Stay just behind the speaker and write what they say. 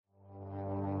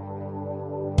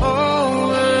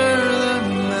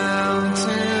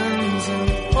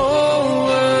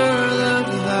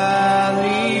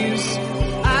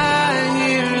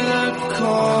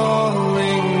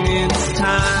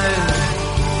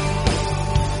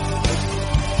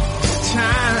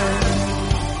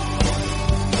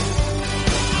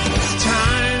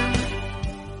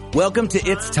Welcome to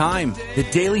It's Time, the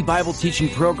daily Bible teaching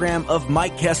program of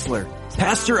Mike Kessler,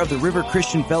 pastor of the River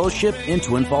Christian Fellowship in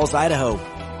Twin Falls, Idaho.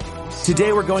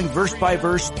 Today we're going verse by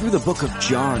verse through the book of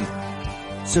John.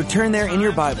 So turn there in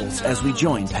your Bibles as we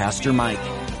join Pastor Mike.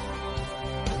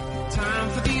 Time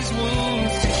for these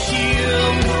wounds to heal.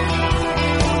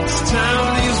 It's time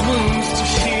for these wounds to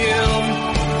heal.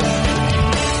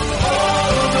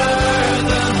 Over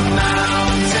the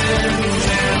mountains and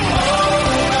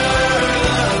over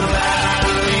the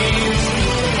valleys,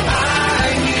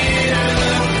 I hear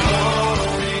the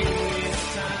calling.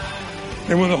 It's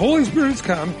time. And when the Holy Spirit's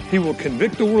come, He will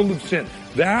convict the world of sin.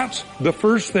 That's the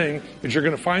first thing that you're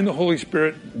going to find the Holy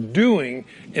Spirit doing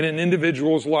in an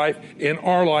individual's life, in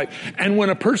our life. And when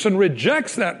a person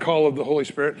rejects that call of the Holy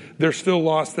Spirit, they're still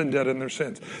lost and dead in their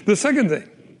sins. The second thing,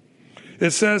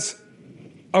 it says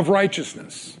of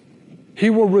righteousness. He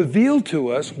will reveal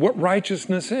to us what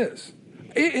righteousness is.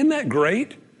 Isn't that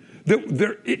great?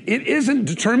 It isn't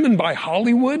determined by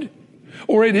Hollywood,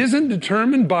 or it isn't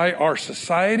determined by our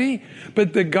society,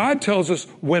 but that God tells us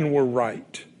when we're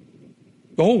right.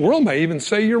 The whole world may even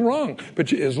say you're wrong,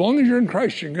 but as long as you're in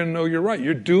Christ, you're going to know you're right.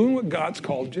 You're doing what God's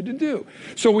called you to do.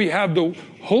 So we have the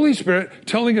Holy Spirit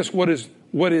telling us what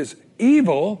is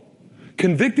evil,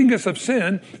 convicting us of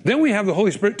sin. Then we have the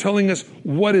Holy Spirit telling us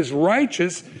what is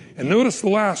righteous. And notice the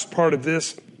last part of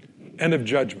this, and of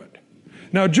judgment.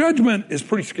 Now, judgment is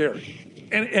pretty scary.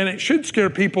 And it should scare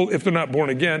people if they're not born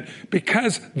again,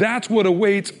 because that's what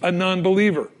awaits a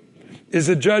non-believer. Is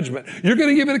a judgment. You're going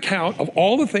to give an account of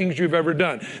all the things you've ever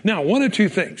done. Now, one of two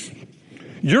things.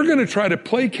 You're going to try to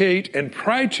placate and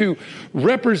try to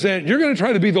represent, you're going to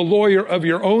try to be the lawyer of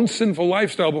your own sinful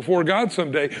lifestyle before God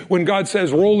someday when God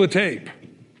says, roll the tape.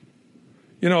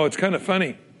 You know, it's kind of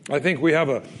funny. I think we have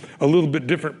a little bit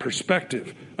different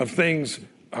perspective of things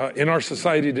in our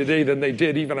society today than they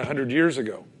did even 100 years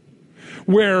ago.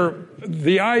 Where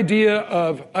the idea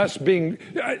of us being,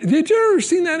 did you ever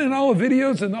seen that in all the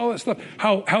videos and all that stuff?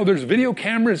 How there's video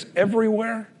cameras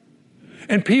everywhere?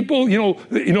 And people, you know,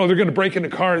 they're going to break in a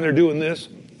car and they're doing this.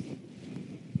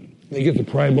 They get the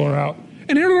pry bar out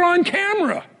and they're on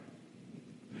camera.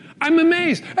 I'm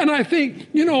amazed. And I think,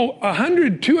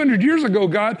 100, 200 years ago,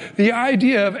 God, the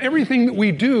idea of everything that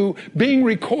we do being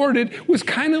recorded was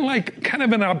kind of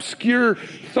an obscure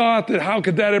thought that how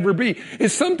could that ever be?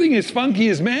 It's something as funky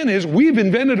as man is. We've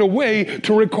invented a way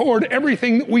to record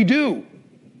everything that we do.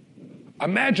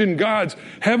 Imagine God's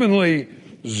heavenly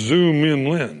zoom in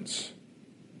lens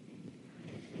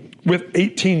with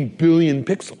 18 billion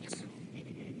pixels.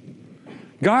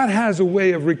 God has a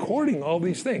way of recording all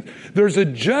these things. There's a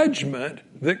judgment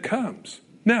that comes.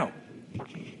 Now,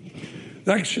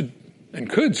 that should and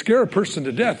could scare a person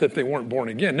to death if they weren't born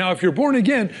again. Now, if you're born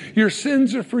again, your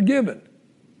sins are forgiven.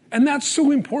 And that's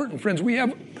so important, friends. We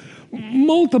have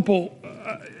multiple,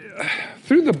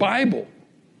 through the Bible,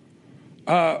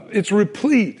 it's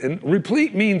replete. And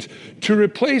replete means to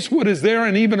replace what is there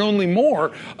and even only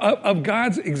more of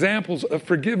God's examples of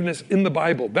forgiveness in the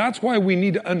Bible. That's why we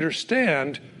need to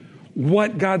understand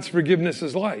what God's forgiveness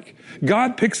is like.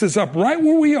 God picks us up right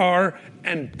where we are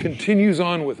and continues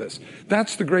on with us.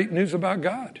 That's the great news about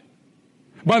God.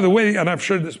 By the way, and I've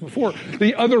shared this before,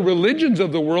 the other religions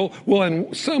of the world will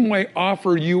in some way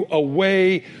offer you a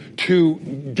way to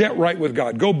get right with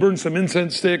God. Go burn some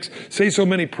incense sticks, say so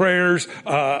many prayers,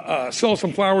 sell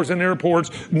some flowers in airports,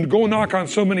 go knock on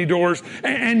so many doors,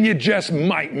 and you just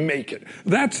might make it.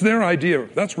 That's their idea.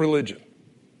 That's religion.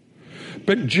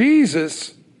 But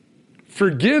Jesus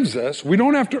forgives us. We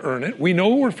don't have to earn it. We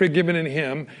know we're forgiven in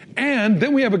Him. And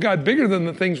then we have a God bigger than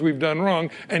the things we've done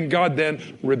wrong. And God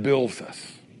then rebuilds us.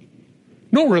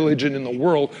 No religion in the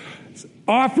world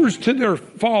offers to their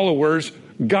followers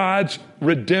God's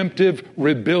redemptive,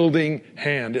 rebuilding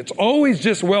hand. It's always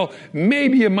just, well,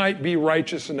 maybe you might be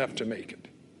righteous enough to make it.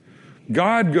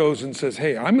 God goes and says,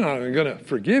 hey, I'm not going to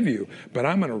forgive you, but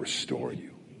I'm going to restore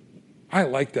you. I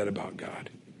like that about God.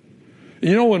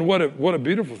 You know, and what a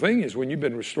beautiful thing is when you've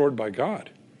been restored by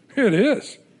God. It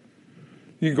is.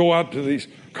 You go out to these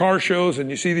car shows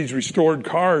and you see these restored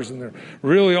cars and they're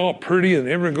really all pretty and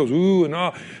everyone goes, ooh and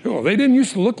ah. Oh, they didn't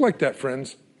used to look like that,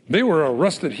 friends. They were a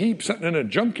rusted heap sitting in a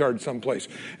junkyard someplace.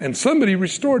 And somebody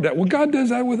restored that. Well, God does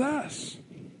that with us.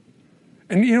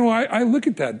 And, I look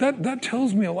at that. That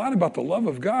tells me a lot about the love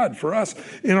of God for us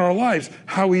in our lives,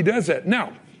 how He does that.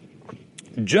 Now,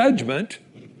 judgment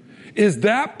is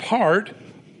that part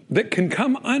that can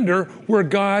come under where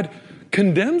God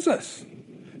condemns us.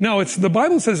 Now, the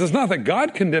Bible says it's not that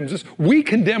God condemns us. We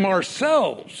condemn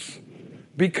ourselves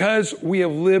because we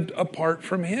have lived apart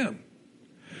from Him.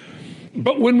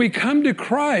 But when we come to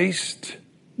Christ,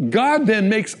 God then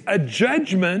makes a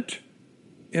judgment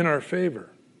in our favor.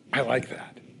 I like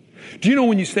that. Do you know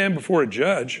when you stand before a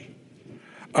judge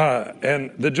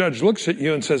and the judge looks at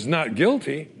you and says, not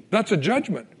guilty, that's a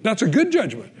judgment. That's a good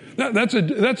judgment. That's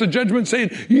a judgment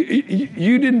saying,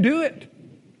 you didn't do it.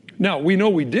 Now, we know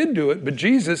we did do it, but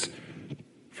Jesus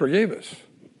forgave us.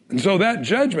 And so that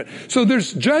judgment. So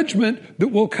there's judgment that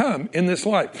will come in this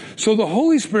life. So the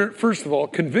Holy Spirit, first of all,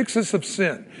 convicts us of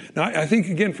sin. Now, I think,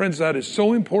 again, friends, that is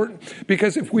so important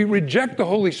because if we reject the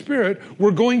Holy Spirit,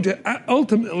 we're going to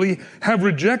ultimately have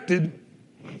rejected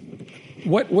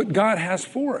what God has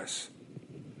for us.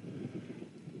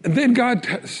 And then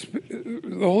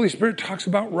the Holy Spirit talks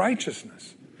about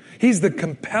righteousness. He's the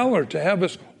compeller to have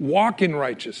us walk in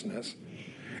righteousness.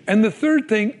 And the third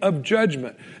thing of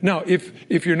judgment. Now,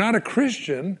 if you're not a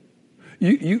Christian,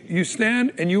 you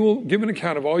stand and you will give an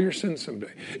account of all your sins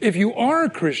someday. If you are a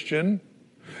Christian,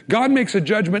 God makes a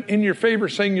judgment in your favor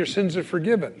saying your sins are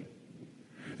forgiven.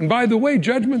 And by the way,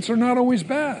 judgments are not always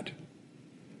bad.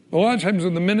 A lot of times, the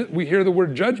minute we hear the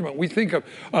word judgment, we think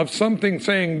of something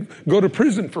saying, go to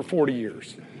prison for 40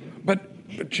 years. But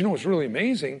you know what's really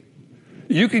amazing?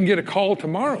 You can get a call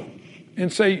tomorrow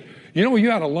and say, you know,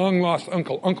 you had a long-lost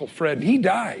uncle, Uncle Fred. He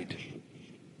died.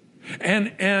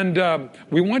 And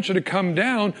we want you to come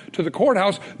down to the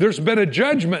courthouse. There's been a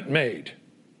judgment made.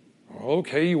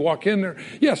 Okay, you walk in there.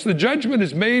 Yes, the judgment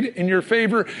is made in your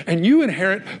favor, and you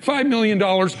inherit $5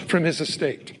 million from his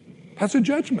estate. That's a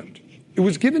judgment. It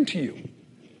was given to you.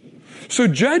 So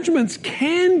judgments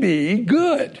can be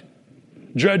good.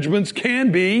 Judgments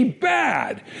can be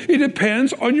bad. It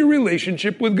depends on your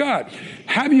relationship with God.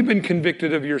 Have you been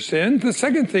convicted of your sin? The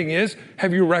second thing is,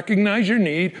 have you recognized your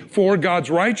need for God's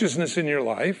righteousness in your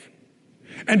life?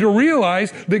 And to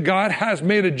realize that God has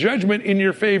made a judgment in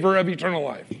your favor of eternal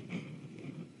life.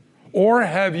 Or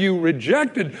have you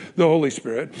rejected the Holy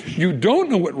Spirit? You don't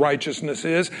know what righteousness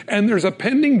is, and there's a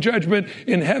pending judgment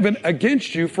in heaven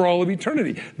against you for all of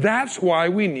eternity. That's why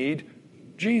we need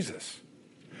Jesus.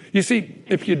 You see,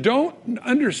 if you don't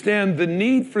understand the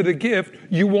need for the gift,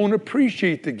 you won't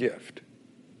appreciate the gift.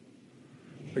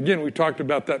 Again, we talked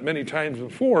about that many times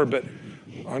before, but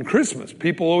on Christmas,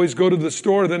 people always go to the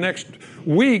store the next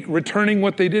week returning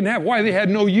what they didn't have. Why? They had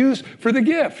no use for the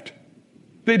gift.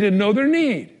 They didn't know their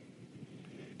need.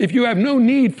 If you have no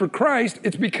need for Christ,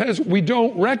 it's because we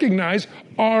don't recognize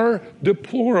our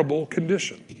deplorable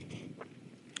condition.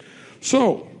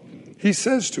 So, he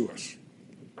says to us,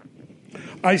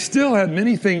 I still have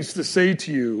many things to say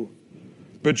to you,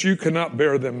 but you cannot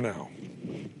bear them now.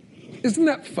 Isn't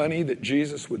that funny that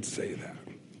Jesus would say that?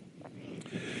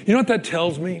 You know what that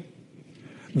tells me?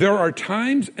 There are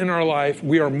times in our life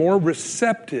we are more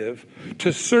receptive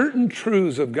to certain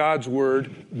truths of God's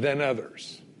word than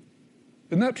others.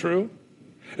 Isn't that true?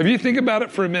 If you think about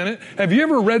it for a minute, have you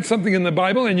ever read something in the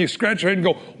Bible and you scratch your head and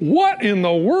go, what in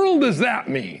the world does that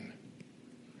mean?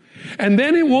 And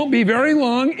then it won't be very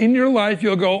long in your life,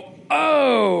 you'll go,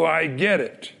 oh, I get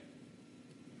it.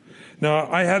 Now,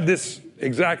 I had this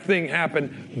exact thing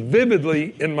happen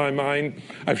vividly in my mind.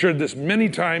 I've shared this many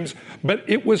times, but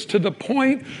it was to the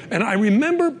point, and I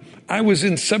remember I was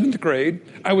in 7th grade.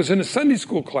 I was in a Sunday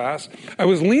school class. I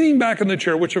was leaning back in the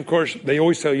chair, which, of course, they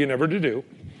always tell you never to do.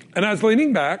 And I was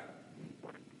leaning back,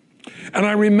 and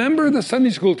I remember the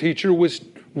Sunday school teacher was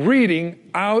reading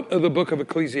out of the book of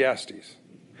Ecclesiastes.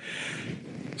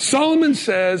 Solomon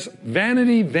says,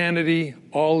 vanity, vanity,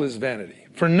 all is vanity.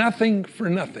 For nothing,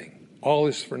 all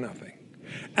is for nothing.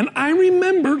 And I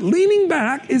remember leaning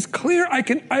back is clear. I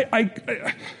can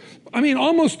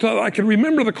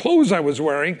remember the clothes I was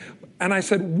wearing. And I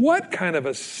said, what kind of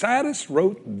a sadist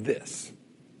wrote this?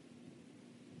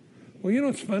 Well, you know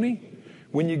what's funny?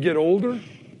 When you get older,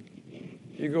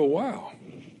 you go, wow,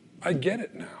 I get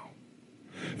it now.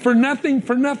 For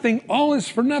nothing, all is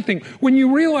for nothing. When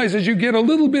you realize as you get a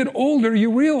little bit older,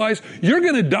 you realize you're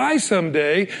going to die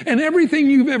someday, and everything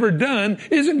you've ever done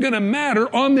isn't going to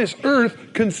matter on this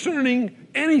earth concerning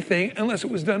anything unless it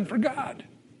was done for God.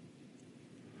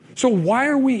 So why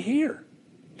are we here?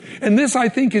 And this, I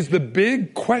think, is the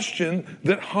big question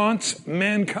that haunts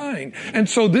mankind. And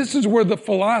so this is where the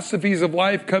philosophies of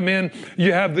life come in.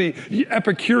 You have the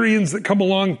Epicureans that come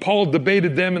along. Paul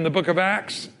debated them in the book of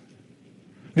Acts.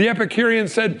 The Epicurean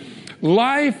said,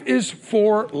 life is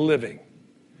for living.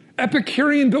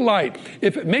 Epicurean delight.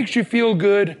 If it makes you feel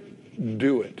good,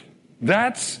 do it.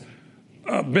 That's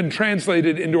been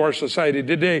translated into our society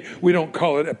today. We don't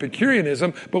call it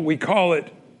Epicureanism, but we call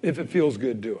it, if it feels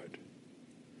good, do it.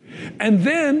 And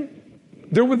then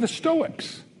there were the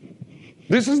Stoics.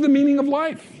 This is the meaning of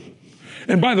life.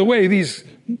 And by the way, these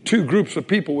two groups of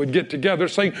people would get together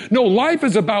saying, no, life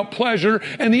is about pleasure.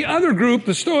 And the other group,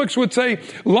 the Stoics, would say,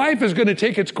 life is going to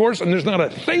take its course and there's not a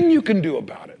thing you can do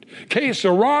about it. Que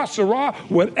sera, sera,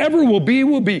 whatever will be,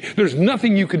 will be. There's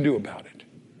nothing you can do about it.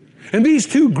 And these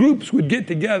two groups would get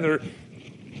together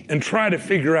and try to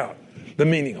figure out the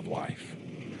meaning of life.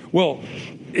 Well,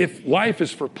 if life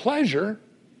is for pleasure,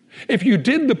 if you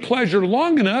did the pleasure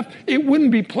long enough, it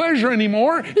wouldn't be pleasure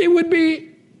anymore. It would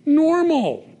be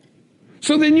normal.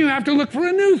 So then you have to look for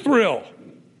a new thrill.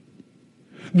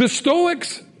 The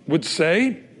Stoics would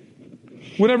say,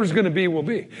 whatever's going to be will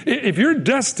be. If you're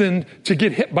destined to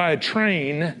get hit by a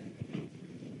train,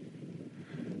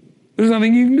 there's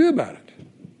nothing you can do about it.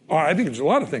 Oh, I think there's a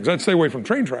lot of things. I'd stay away from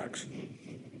train tracks.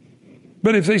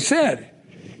 But if they said,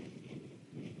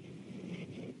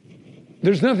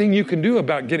 there's nothing you can do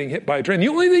about getting hit by a train, the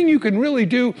only thing you can really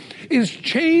do is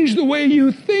change the way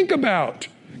you think about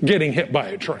getting hit by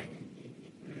a train.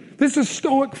 This is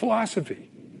Stoic philosophy.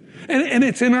 And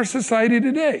it's in our society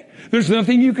today. There's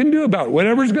nothing you can do about it.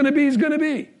 Whatever's going to be is going to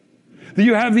be.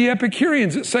 You have the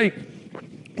Epicureans that say,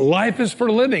 life is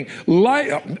for living.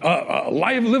 Live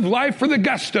life for the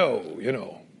gusto, you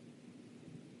know.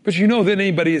 But you know that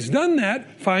anybody who's done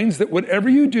that finds that whatever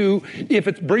you do, if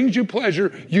it brings you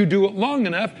pleasure, you do it long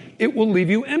enough, it will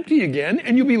leave you empty again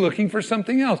and you'll be looking for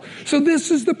something else. So this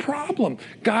is the problem.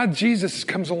 God, Jesus,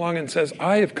 comes along and says,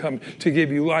 I have come to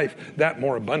give you life that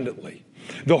more abundantly.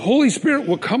 The Holy Spirit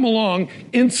will come along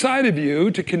inside of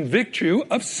you to convict you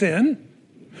of sin,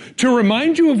 to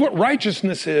remind you of what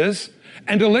righteousness is,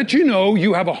 and to let you know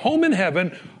you have a home in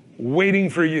heaven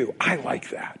waiting for you. I like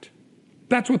that.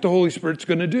 That's what the Holy Spirit's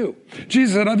going to do.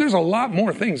 Jesus said, there's a lot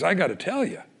more things I got to tell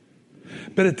you.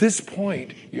 But at this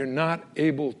point, you're not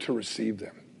able to receive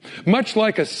them. Much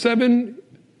like a 7th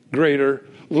grader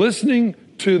listening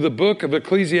to the book of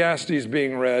Ecclesiastes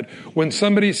being read, when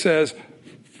somebody says,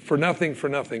 for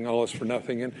nothing, all is for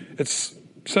nothing. And it's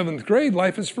 7th grade,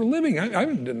 life is for living. I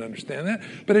didn't understand that.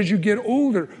 But as you get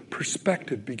older,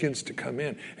 perspective begins to come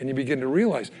in. And you begin to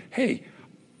realize, hey,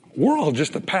 we're all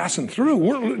just a passing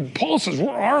through. Paul says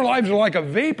our lives are like a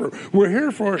vapor. We're here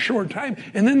for a short time,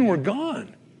 and then we're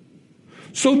gone.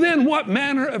 So then what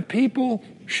manner of people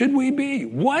should we be?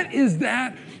 What is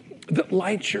that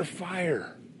lights your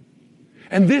fire?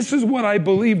 And this is what I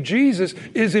believe Jesus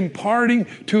is imparting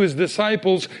to his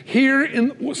disciples here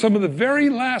in some of the very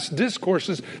last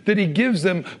discourses that he gives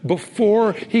them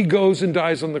before he goes and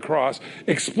dies on the cross,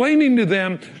 explaining to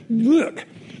them, look,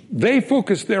 they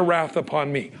focus their wrath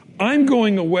upon me. I'm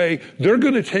going away. They're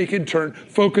going to take in turn,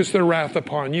 focus their wrath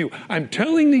upon you. I'm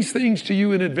telling these things to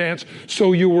you in advance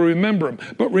so you will remember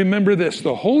them. But remember this,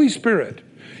 the Holy Spirit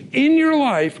in your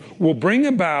life will bring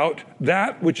about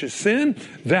that which is sin,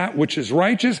 that which is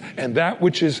righteous, and that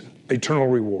which is eternal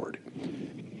reward.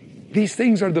 These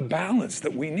things are the balance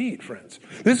that we need, friends.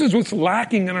 This is what's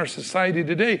lacking in our society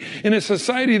today. In a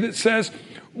society that says,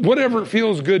 whatever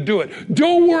feels good, do it.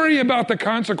 Don't worry about the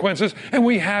consequences. And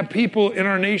we have people in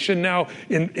our nation now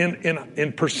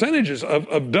in percentages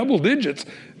of double digits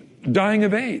dying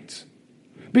of AIDS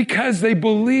because they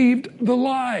believed the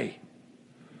lie.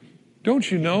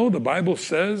 Don't you know the Bible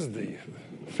says the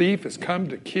thief has come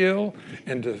to kill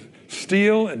and to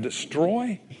steal and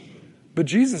destroy? But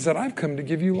Jesus said, I've come to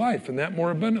give you life and that more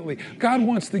abundantly. God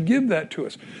wants to give that to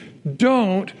us.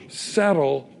 Don't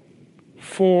settle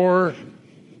for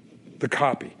the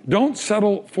copy. Don't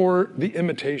settle for the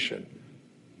imitation.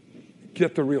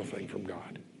 Get the real thing from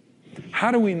God.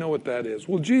 How do we know what that is?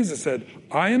 Well, Jesus said,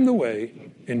 I am the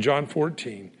way, in John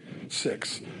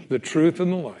 14:6, the truth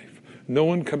and the life. No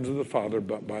one comes to the Father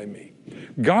but by me.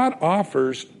 God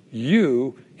offers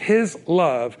you his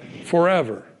love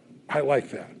forever. I like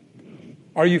that.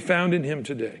 Are you found in him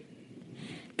today?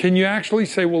 Can you actually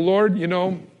say, well, Lord, you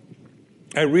know,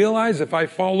 I realize if I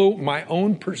follow my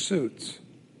own pursuits,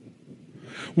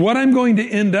 what I'm going to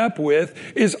end up with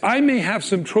is I may have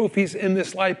some trophies in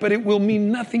this life, but it will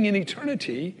mean nothing in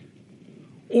eternity.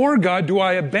 Or, God, do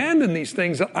I abandon these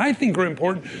things that I think are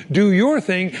important, do your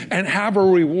thing, and have a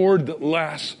reward that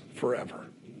lasts forever?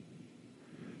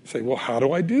 Say, well, how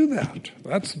do I do that?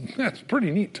 That's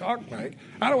pretty neat talk, Mike.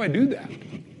 How do I do that?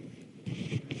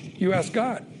 You ask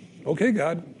God. Okay,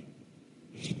 God.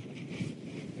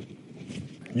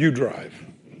 You drive.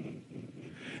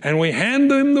 And we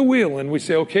hand him the wheel and we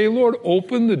say, okay, Lord,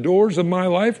 open the doors of my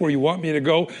life where you want me to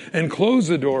go and close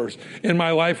the doors in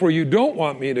my life where you don't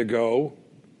want me to go.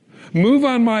 Move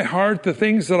on my heart the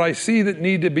things that I see that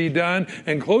need to be done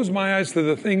and close my eyes to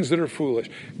the things that are foolish.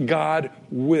 God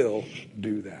will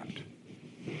do that.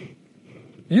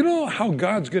 You know how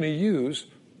God's going to use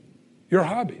your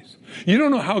hobbies. You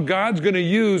don't know how God's going to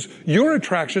use your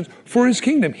attractions for his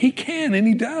kingdom. He can, and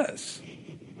he does.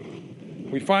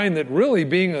 We find that really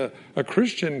being a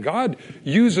Christian, God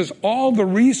uses all the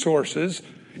resources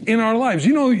in our lives.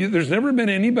 You know, there's never been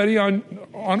anybody on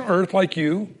earth like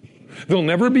you. There'll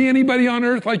never be anybody on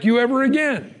earth like you ever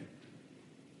again.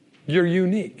 You're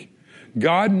unique.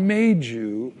 God made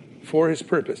you for his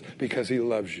purpose because he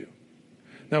loves you.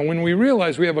 Now, when we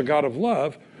realize we have a God of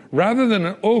love, rather than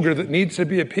an ogre that needs to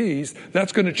be appeased,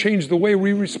 that's going to change the way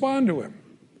we respond to him.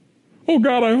 Oh,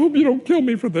 God, I hope you don't kill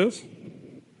me for this.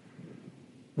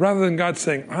 Rather than God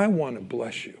saying, I want to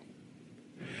bless you.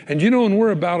 And you know, when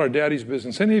we're about our daddy's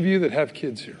business, any of you that have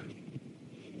kids here,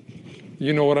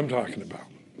 you know what I'm talking about.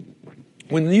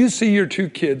 When you see your two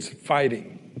kids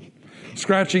fighting,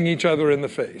 scratching each other in the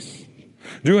face,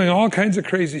 doing all kinds of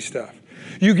crazy stuff,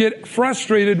 you get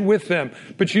frustrated with them.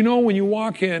 But you know, when you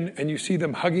walk in and you see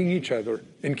them hugging each other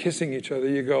and kissing each other,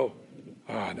 you go,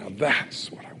 now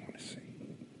that's what I want to see.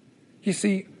 You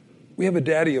see, we have a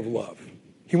daddy of love.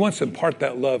 He wants to impart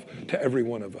that love to every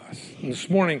one of us. And this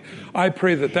morning, I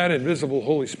pray that that invisible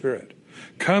Holy Spirit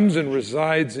comes and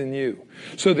resides in you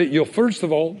so that you'll first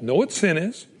of all know what sin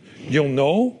is. You'll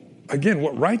know, again,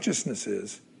 what righteousness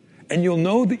is. And you'll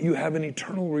know that you have an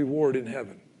eternal reward in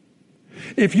heaven.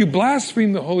 If you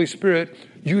blaspheme the Holy Spirit,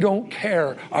 you don't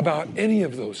care about any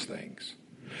of those things.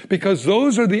 Because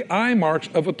those are the eye marks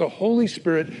of what the Holy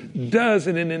Spirit does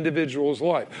in an individual's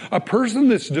life. A person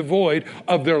that's devoid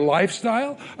of their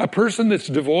lifestyle, a person that's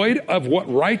devoid of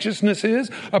what righteousness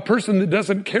is, a person that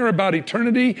doesn't care about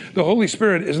eternity, the Holy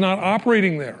Spirit is not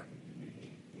operating there.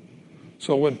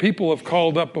 So when people have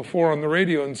called up before on the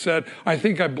radio and said, I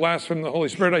think I blasphemed the Holy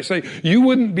Spirit, I say, you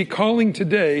wouldn't be calling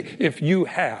today if you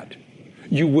had.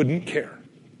 You wouldn't care.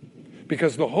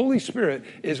 Because the Holy Spirit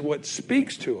is what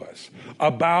speaks to us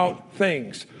about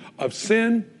things of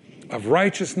sin, of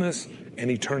righteousness,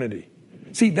 and eternity.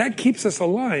 See, that keeps us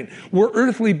aligned. We're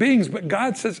earthly beings, but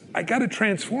God says, I got to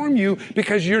transform you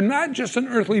because you're not just an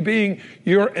earthly being,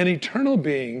 you're an eternal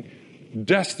being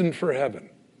destined for heaven.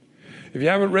 If you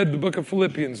haven't read the book of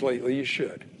Philippians lately, you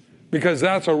should. Because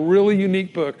that's a really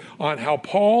unique book on how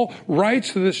Paul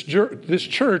writes to this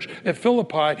church at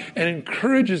Philippi and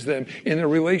encourages them in their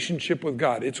relationship with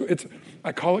God.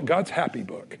 I call it God's happy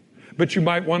book. But you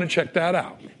might want to check that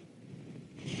out.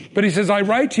 But he says, I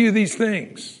write to you these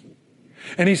things.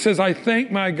 And he says, I thank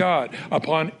my God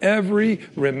upon every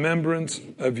remembrance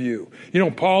of you. You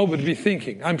know, Paul would be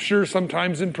thinking, I'm sure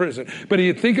sometimes in prison, but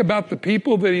he'd think about the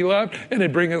people that he loved and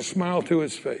it'd bring a smile to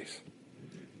his face.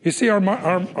 You see, our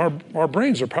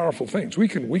brains are powerful things. We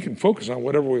can focus on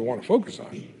whatever we want to focus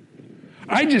on.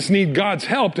 I just need God's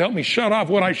help to help me shut off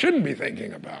what I shouldn't be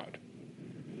thinking about.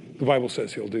 The Bible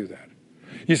says he'll do that.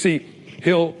 You see,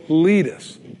 he'll lead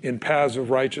us in paths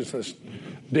of righteousness.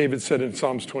 David said in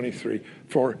Psalms 23,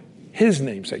 for his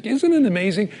name's sake. Isn't it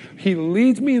amazing? He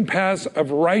leads me in paths of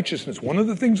righteousness. One of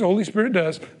the things the Holy Spirit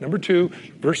does, number 2,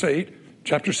 verse 8,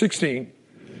 chapter 16,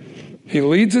 he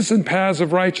leads us in paths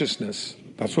of righteousness.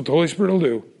 That's what the Holy Spirit will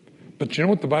do. But you know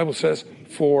what the Bible says?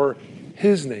 For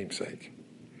his name's sake.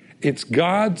 It's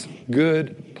God's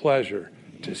good pleasure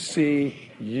to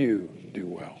see you do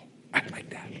well. I like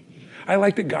that. I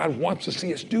like that God wants to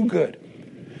see us do good.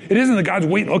 It isn't that God's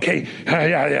waiting, okay,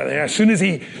 as soon as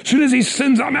he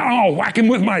sends them out, I'll whack him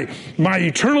with my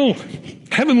eternal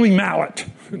heavenly mallet.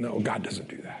 No, God doesn't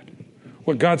do that.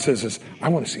 What God says is, I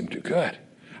want to see him do good.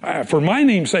 For my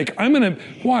name's sake, I'm going to,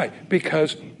 why?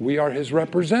 Because we are his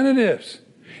representatives.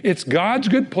 It's God's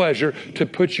good pleasure to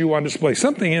put you on display.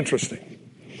 Something interesting.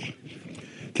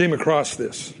 Came across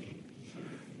this.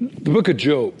 The book of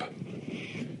Job.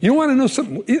 You want to know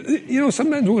something? You know,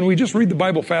 sometimes when we just read the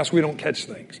Bible fast, we don't catch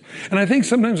things. And I think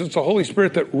sometimes it's the Holy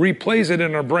Spirit that replays it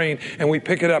in our brain and we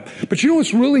pick it up. But you know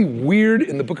what's really weird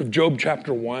in the book of Job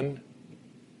chapter 1?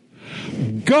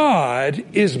 God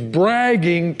is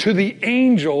bragging to the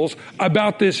angels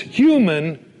about this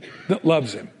human that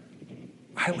loves him.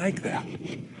 I like that.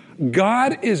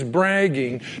 God is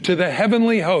bragging to the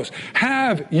heavenly host.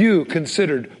 Have you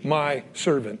considered my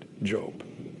servant Job?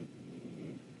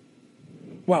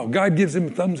 Wow, God gives him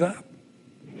a thumbs up.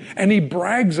 And he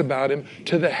brags about him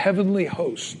to the heavenly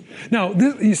host. Now,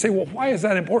 you say, well, why is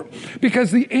that important?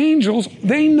 Because the angels,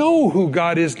 they know who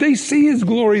God is. They see his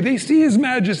glory. They see his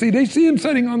majesty. They see him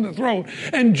sitting on the throne.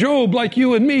 And Job, like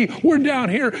you and me, we're down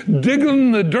here digging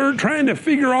in the dirt, trying to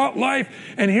figure out life.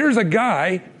 And here's a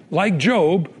guy like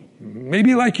Job,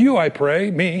 maybe like you, I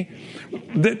pray, me,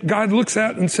 that God looks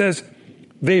at and says,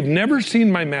 They've never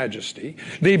seen my majesty.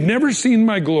 They've never seen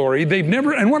my glory.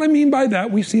 And what I mean by that,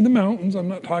 we see the mountains. I'm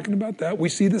not talking about that. We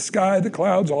see the sky, the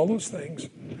clouds, all those things.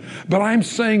 But I'm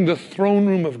saying the throne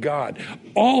room of God.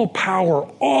 All power,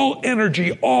 all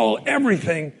energy, all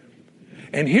everything.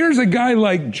 And here's a guy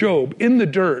like Job in the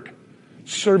dirt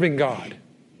serving God.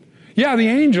 Yeah, the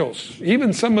angels,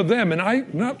 even some of them, and I'm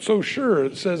not so sure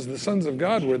it says the sons of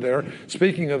God were there,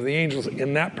 speaking of the angels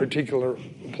in that particular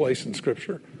place in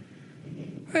Scripture.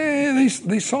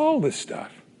 They saw all this stuff.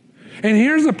 And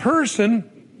here's a person,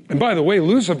 and by the way,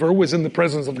 Lucifer was in the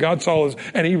presence of God,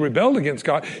 and he rebelled against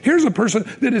God. Here's a person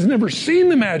that has never seen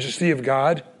the majesty of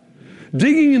God,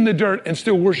 digging in the dirt and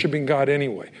still worshiping God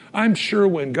anyway. I'm sure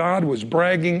when God was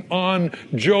bragging on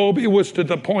Job, it was to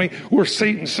the point where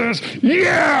Satan says,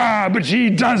 yeah, but he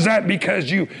does that because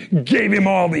you gave him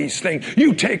all these things.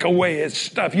 You take away his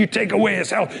stuff. You take away his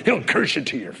health. He'll curse you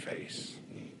to your face.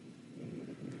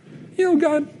 You know,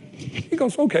 God, he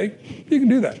goes, okay, you can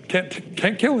do that.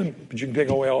 Can't kill him, but you can take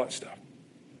away all that stuff.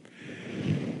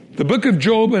 The book of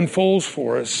Job unfolds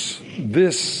for us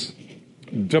this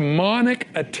demonic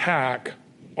attack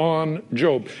on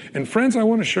Job. And friends, I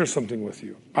want to share something with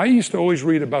you. I used to always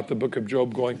read about the book of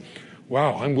Job going,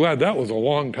 wow, I'm glad that was a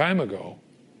long time ago.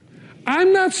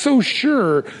 I'm not so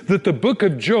sure that the book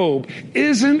of Job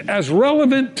isn't as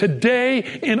relevant today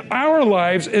in our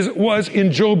lives as it was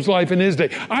in Job's life in his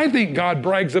day. I think God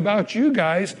brags about you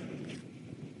guys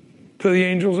to the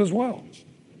angels as well.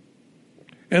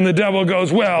 And the devil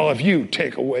goes, well, if you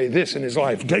take away this in his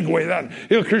life, take away that,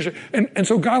 he'll curse you. And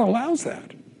so God allows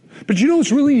that. But you know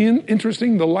what's really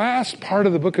interesting? The last part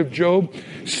of the book of Job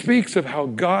speaks of how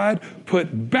God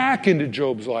put back into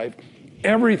Job's life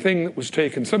everything that was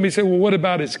taken. Somebody say, well, what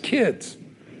about his kids?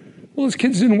 Well, his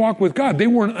kids didn't walk with God. They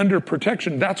weren't under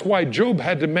protection. That's why Job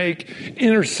had to make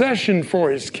intercession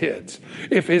for his kids.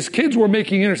 If his kids were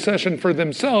making intercession for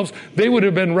themselves, they would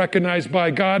have been recognized by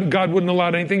God. God wouldn't allow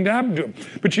anything to happen to them.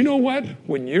 But you know what?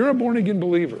 When you're a born-again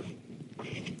believer,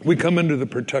 we come under the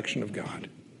protection of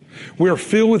God. We're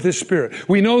filled with His Spirit.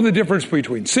 We know the difference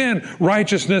between sin,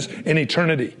 righteousness, and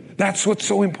eternity. That's what's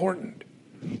so important.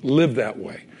 Live that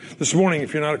way. This morning,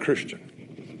 if you're not a Christian,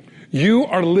 you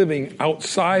are living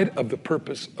outside of the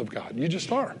purpose of God. You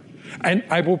just are. And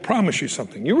I will promise you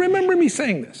something. You remember me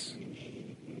saying this.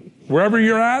 Wherever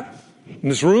you're at, in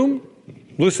this room,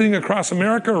 listening across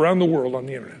America, around the world on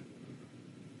the internet,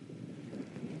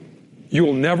 you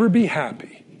will never be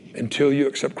happy until you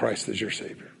accept Christ as your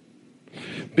Savior.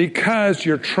 Because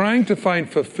you're trying to find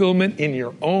fulfillment in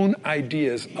your own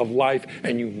ideas of life,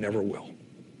 and you never will.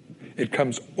 It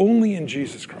comes only in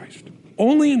Jesus Christ.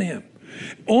 Only in Him.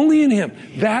 Only in Him.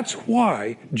 That's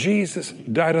why Jesus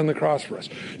died on the cross for us.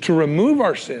 To remove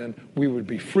our sin, we would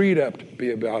be freed up to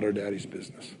be about our Daddy's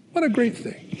business. What a great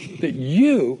thing. That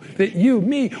you,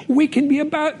 me, we can be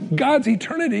about God's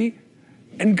eternity,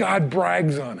 and God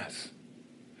brags on us.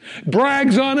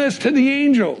 Brags on us to the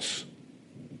angels.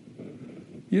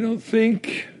 You don't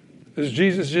think, as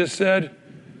Jesus just said,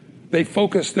 they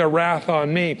focus their wrath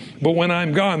on me, but when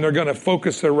I'm gone, they're going to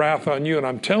focus their wrath on you. And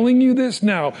I'm telling you this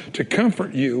now to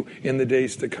comfort you in the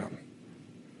days to come.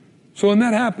 So when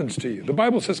that happens to you, the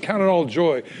Bible says, count it all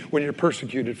joy when you're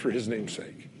persecuted for His name's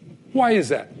sake. Why is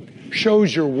that?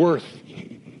 Shows your worth.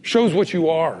 Shows what you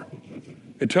are.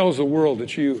 It tells the world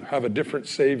that you have a different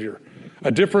Savior,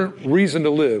 a different reason to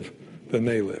live than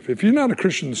they live. If you're not a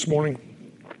Christian this morning,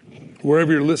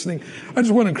 wherever you're listening, I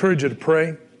just want to encourage you to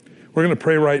pray. We're going to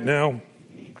pray right now.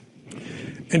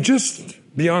 And just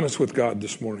be honest with God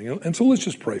this morning. And so let's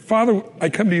just pray. Father, I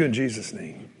come to you in Jesus'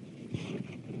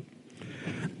 name.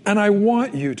 And I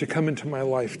want you to come into my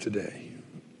life today.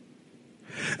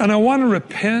 And I want to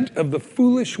repent of the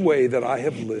foolish way that I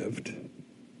have lived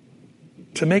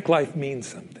to make life mean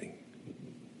something.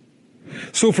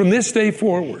 So from this day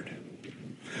forward,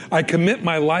 I commit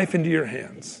my life into your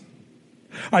hands.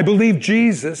 I believe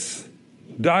Jesus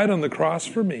died on the cross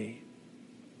for me.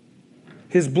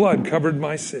 His blood covered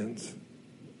my sins.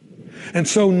 And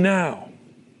so now,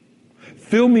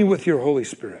 fill me with your Holy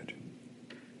Spirit.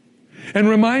 And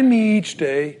remind me each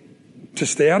day to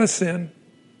stay out of sin,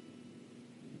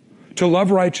 to love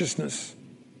righteousness,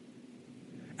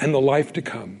 and the life to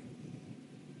come.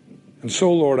 And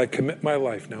so, Lord, I commit my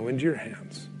life now into your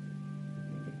hands.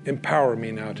 Empower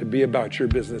me now to be about your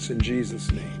business in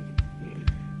Jesus' name.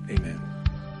 Amen.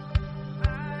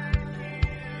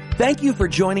 Thank you for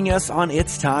joining us on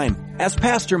It's Time, as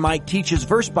Pastor Mike teaches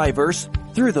verse by verse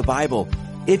through the Bible.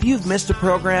 If you've missed a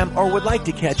program or would like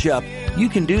to catch up, you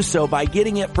can do so by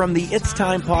getting it from the It's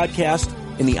Time podcast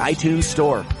in the iTunes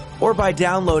store, or by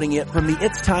downloading it from the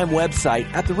It's Time website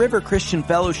at the River Christian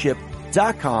Fellowship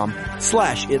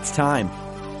www.it's time.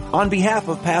 On behalf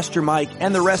of Pastor Mike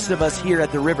and the rest of us here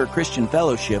at the River Christian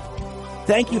Fellowship,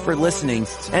 thank you for listening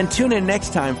and tune in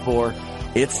next time for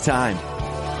It's Time.